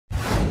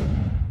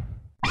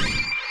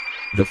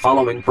The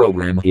following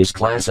program is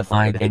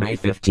classified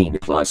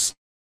MA15+.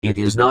 It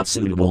is not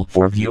suitable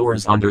for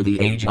viewers under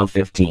the age of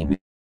 15.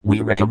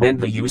 We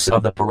recommend the use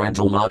of the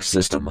parental lock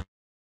system.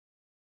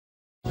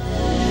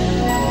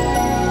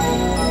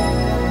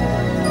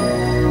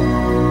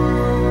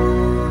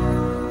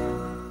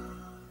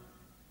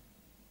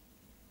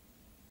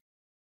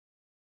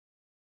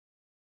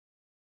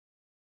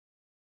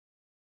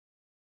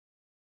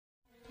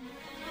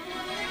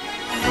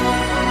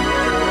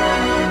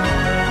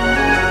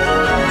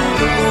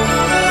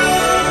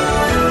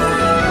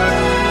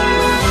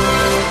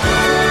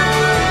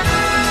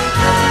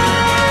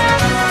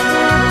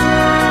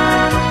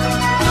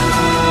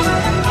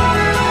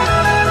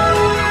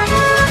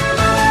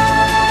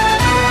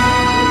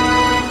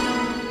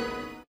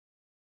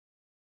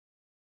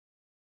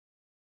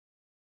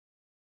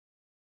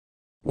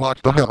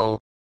 What the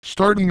hell?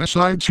 Starting a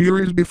side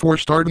series before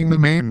starting the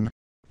main?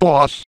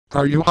 Boss,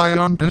 are you high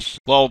on this?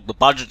 Well, the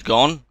budget's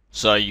gone,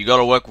 so you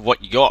gotta work with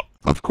what you got.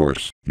 Of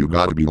course, you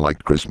gotta be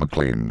like Chris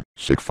McLean,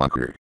 sick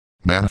fucker.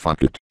 Man,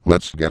 fuck it,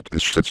 let's get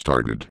this shit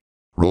started.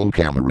 Roll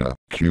camera,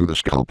 cue the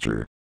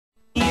sculpture.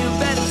 You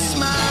better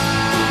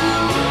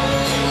smile.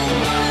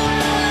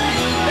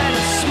 You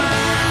better smile.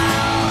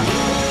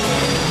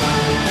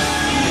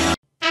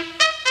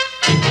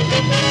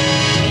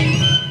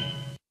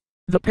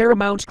 The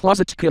Paramount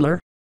Closet Killer.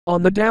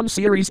 On the damn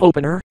series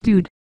opener.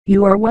 Dude,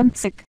 you are one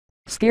sick,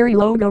 scary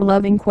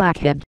logo-loving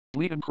quackhead.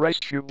 Bleeding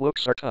Christ, your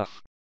looks are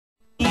tough.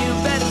 You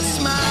better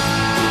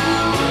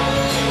smile.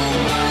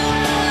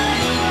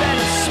 You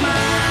better smile.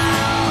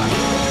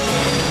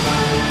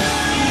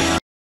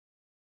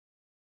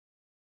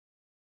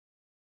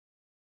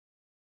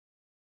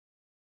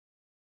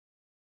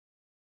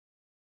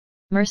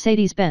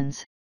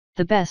 Mercedes-Benz.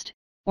 The best,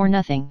 or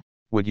nothing.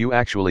 Would you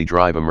actually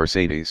drive a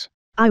Mercedes?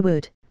 I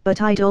would, but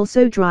I'd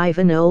also drive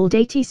an old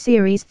 80s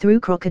series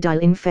through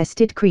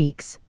crocodile-infested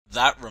creeks.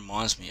 That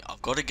reminds me,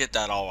 I've got to get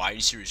that old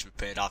 80 series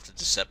prepared after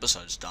this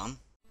episode's done.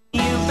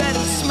 You better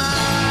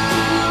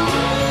smile.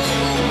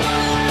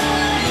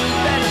 You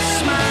better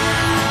smile.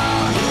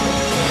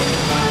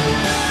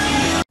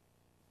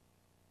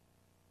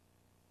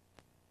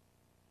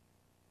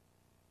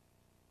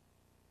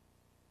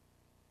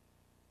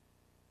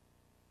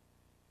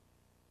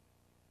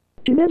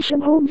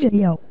 Dimension Home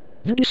Video.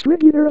 The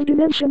distributor of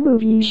Dimension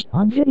movies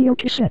on video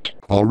cassette.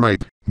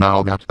 Alright,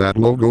 now that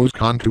logo's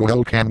gone to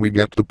hell, can we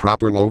get the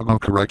proper logo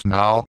correct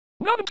now?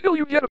 Not until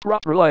you get a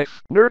proper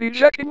life, nerdy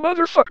jacking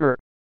motherfucker.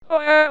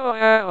 Oh yeah, oh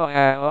yeah, oh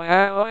yeah, oh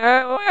yeah, oh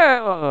yeah, oh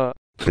yeah, oh.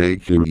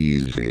 Take it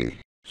easy,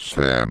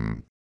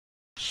 Sam.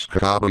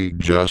 Scotty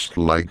just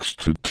likes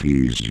to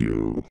tease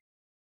you.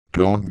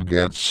 Don't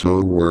get so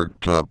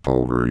worked up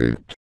over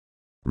it.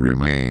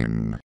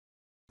 Remain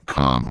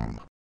calm.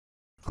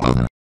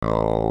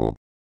 Oh.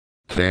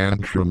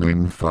 Tantrum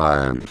in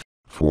 5,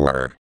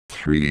 4,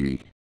 3,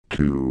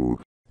 2,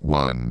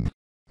 1.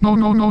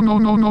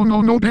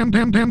 No,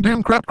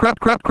 damn, crap,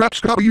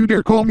 Scotty, you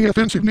dare call me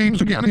offensive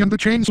names again, and the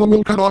chainsaw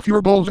will cut off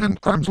your balls and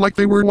arms like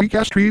they were weak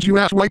ass trees, you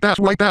ass, white ass.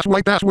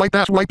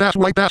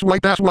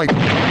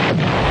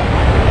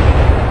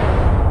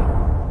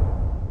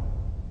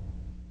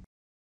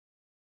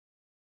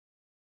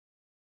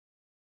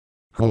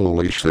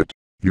 Holy shit.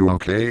 You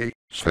okay,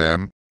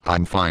 Sam?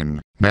 I'm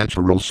fine,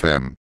 natural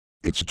Sam.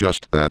 It's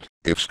just that,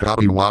 if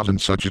Scotty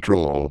wasn't such a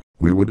troll,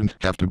 we wouldn't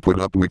have to put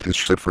up with his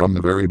shit from the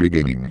very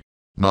beginning.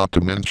 Not to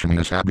mention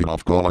his habit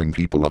of calling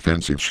people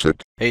offensive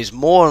shit. He's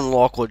more than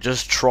likely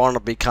just trying to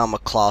become a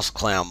class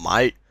clown,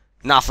 mate.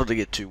 Nothing to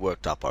get too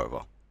worked up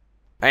over.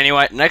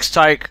 Anyway, next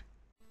take.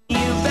 You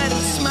better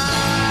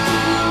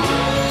smile.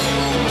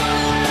 You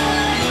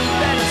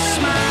better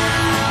smile.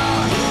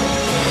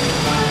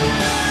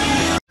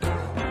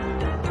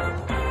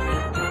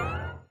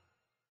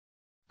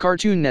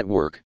 Cartoon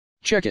Network.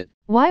 Check it.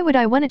 Why would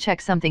I want to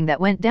check something that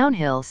went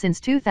downhill since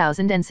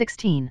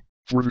 2016?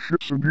 For the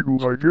shits and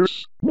giggles, I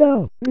guess.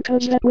 No,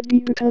 because that would be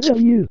because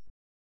of you.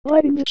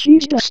 Lighting the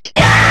cheese dust.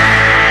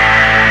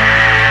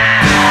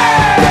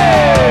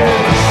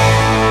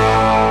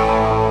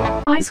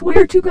 I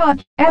swear to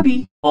God,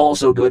 Abby.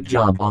 Also good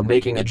job on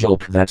making a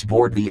joke that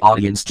bored the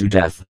audience to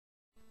death.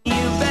 You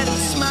better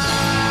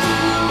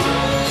smile.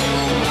 You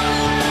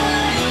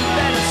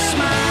better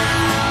smile.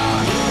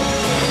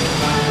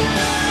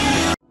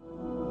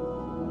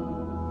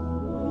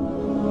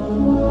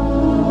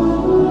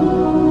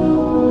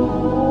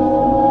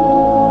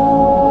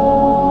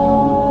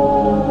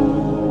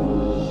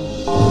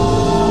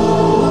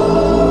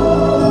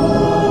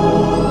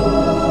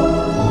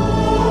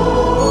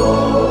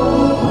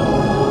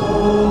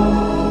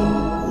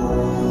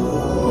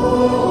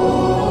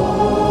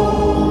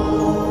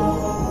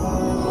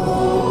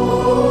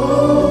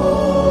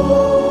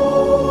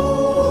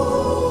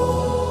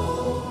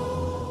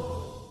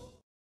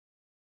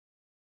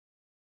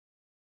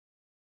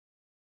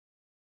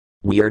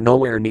 We are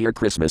nowhere near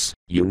Christmas,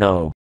 you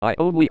know. I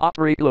only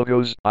operate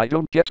logos. I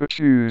don't get to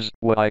choose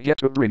what I get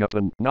to bring up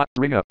and not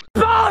bring up.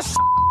 Boss!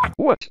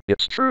 What?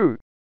 It's true.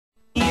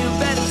 You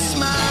better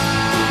smile.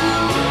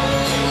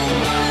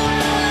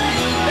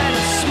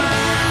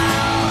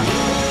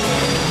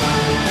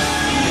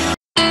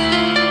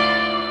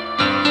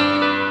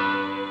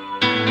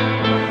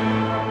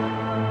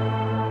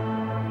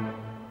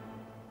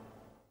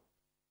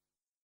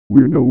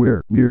 We're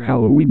nowhere near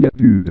Halloween yet,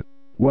 dude.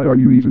 Why are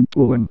you even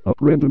pulling up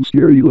random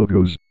scary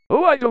logos?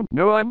 Oh, I don't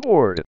know, I'm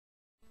bored.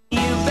 You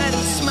better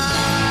smile.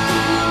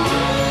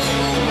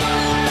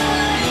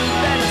 You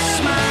better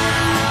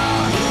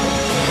smile.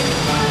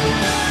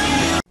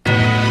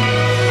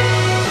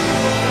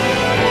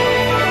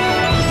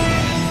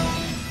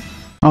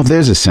 Oh,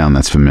 there's a sound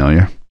that's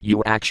familiar.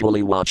 You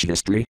actually watch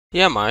history?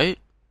 Yeah, mate.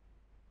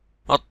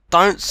 I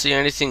don't see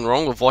anything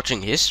wrong with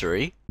watching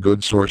history.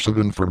 Good source of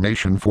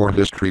information for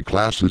history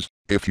classes,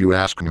 if you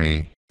ask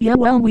me. Yeah,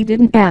 well, we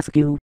didn't ask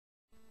you.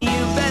 You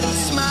better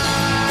smile.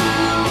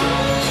 You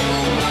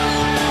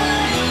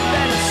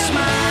better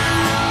smile.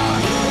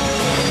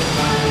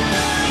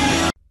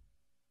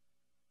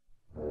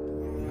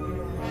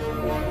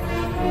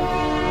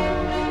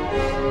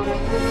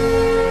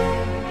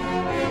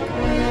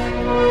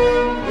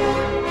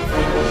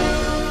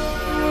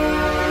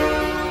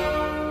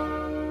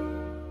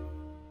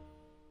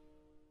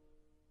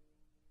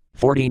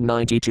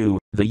 (1492),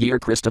 the year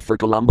Christopher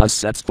Columbus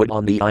sets foot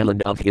on the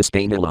island of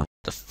Hispaniola.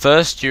 The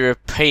first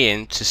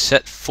European to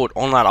set foot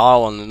on that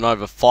island in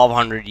over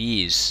 500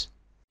 years.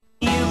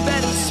 You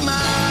better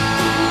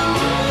smile.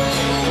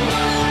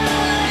 You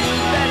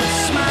better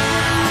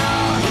smile.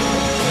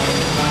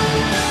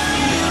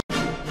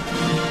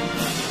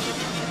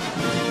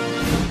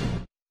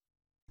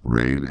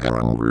 Raid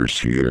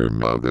overseer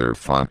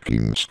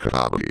motherfucking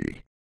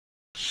Scotty.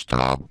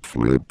 Stop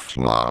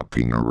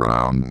flip-flopping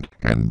around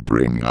and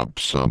bring up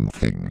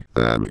something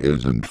that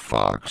isn't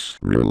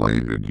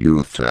Fox-related.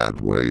 Youth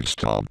that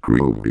waste on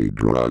groovy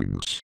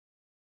drugs.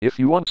 If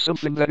you want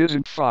something that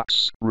isn't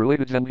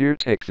Fox-related, then here,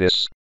 take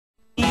this.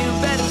 You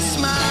better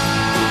smile.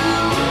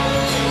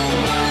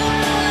 You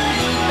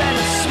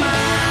better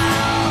smile.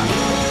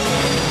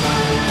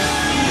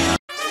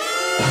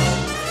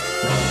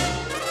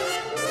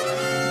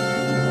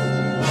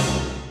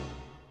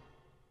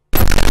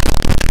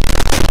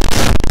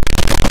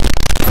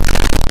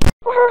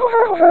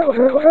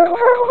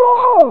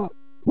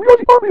 We are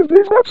the army of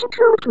davemadson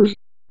characters,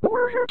 and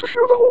we're here to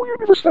show the whole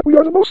universe that we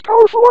are the most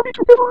powerful army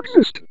to ever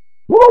exist.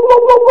 You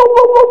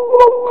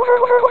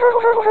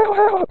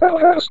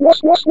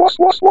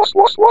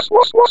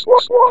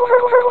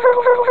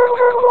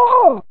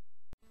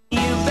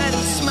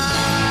better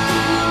smile. You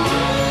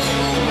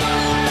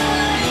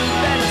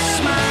better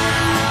smile.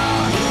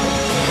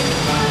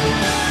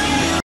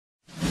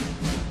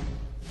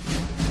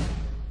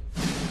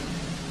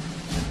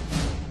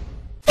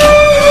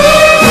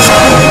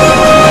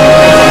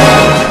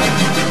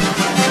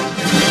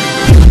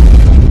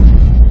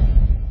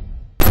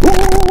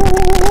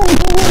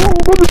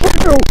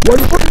 Motherfucking hell! Why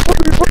the fuck?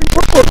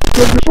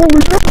 Does this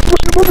always happen to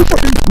us in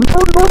motherfucking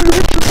retarded army of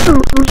ancient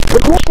characters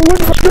across the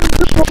land of us getting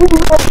pissed off over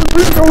the cops and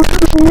raiding our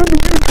beautiful land of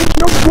being pinned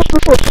down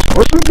clusterfucks?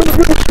 Our sin gonna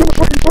get what's gonna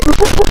fucking fuck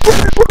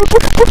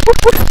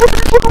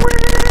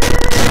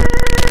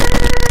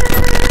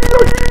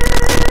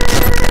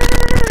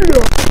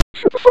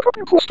Shut the fuck up,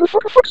 you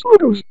clusterfucks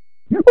Legos!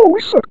 You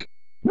always sucked!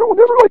 No one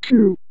ever liked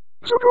you!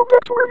 So go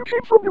back to where you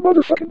came from, you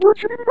motherfucking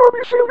bird-shit-eating army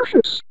of failure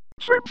shits!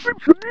 Same thing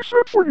should be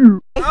said for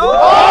you!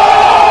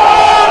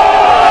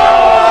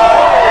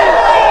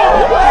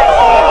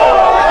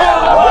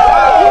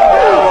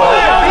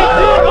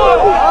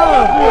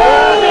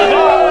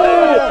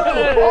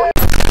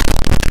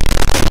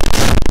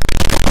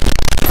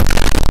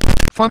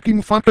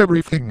 Fucking fuck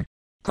everything.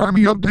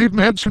 Army of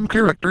davemadson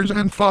characters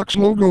and Fox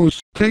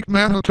logos. Take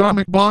man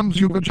atomic bombs,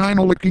 you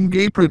vagina-licking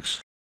gay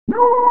pricks. No!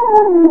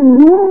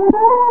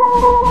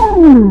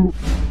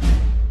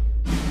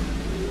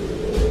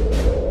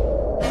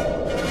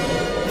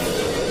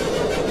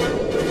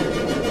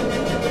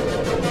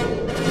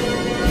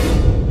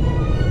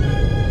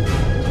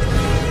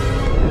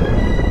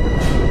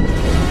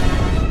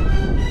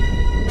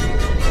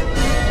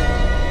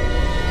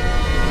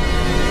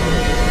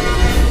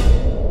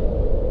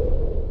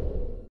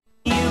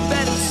 You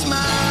better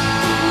smile.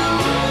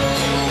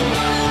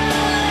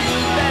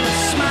 You better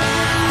smile.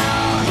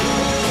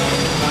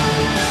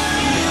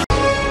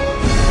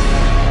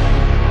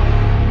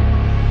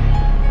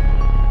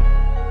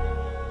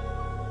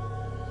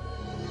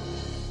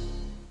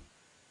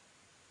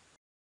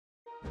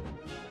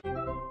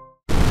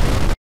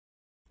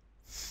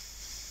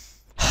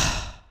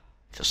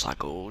 Just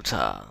like old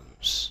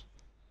times.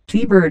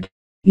 T-Bird,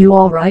 you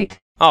alright?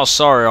 Oh,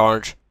 sorry,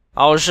 Orange.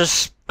 I was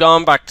just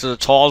going back to the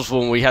times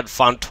when we had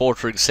fun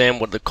torturing Sam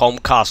with the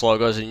Comcast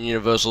logos and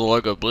Universal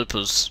logo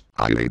bloopers.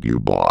 I hate you,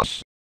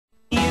 boss.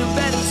 You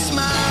better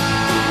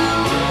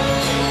smile. You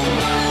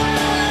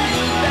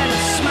better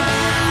smile.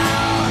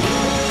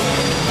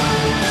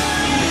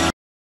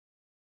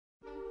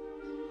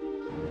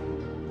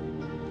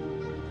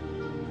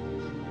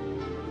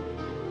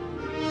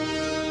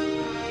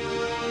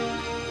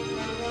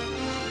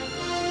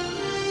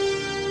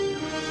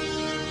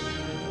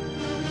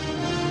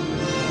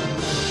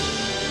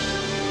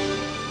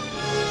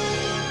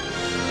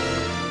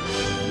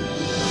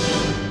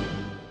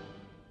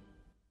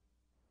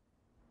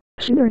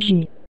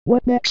 Synergy.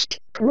 What next,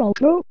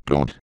 Peralto?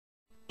 Don't.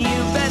 You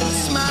better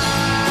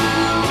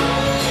smile.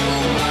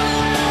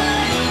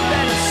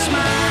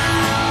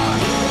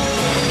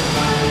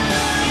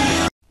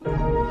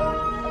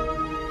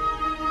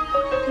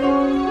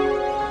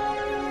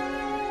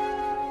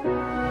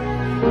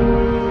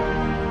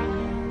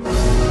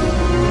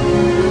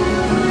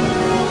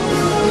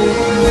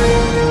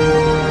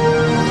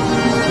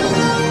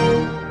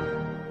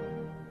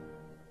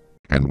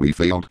 we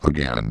failed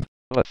again.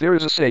 But there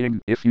is a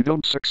saying, if you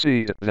don't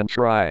succeed, then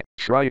try.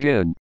 Try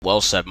again.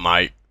 Well said,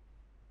 mate.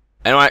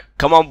 Anyway,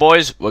 come on,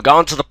 boys. We're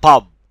going to the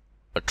pub.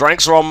 The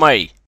drinks are on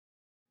me.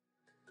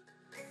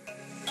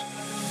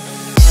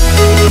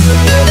 We'll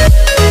be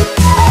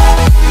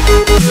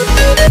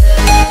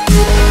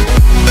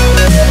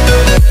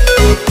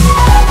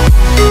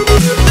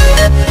right back.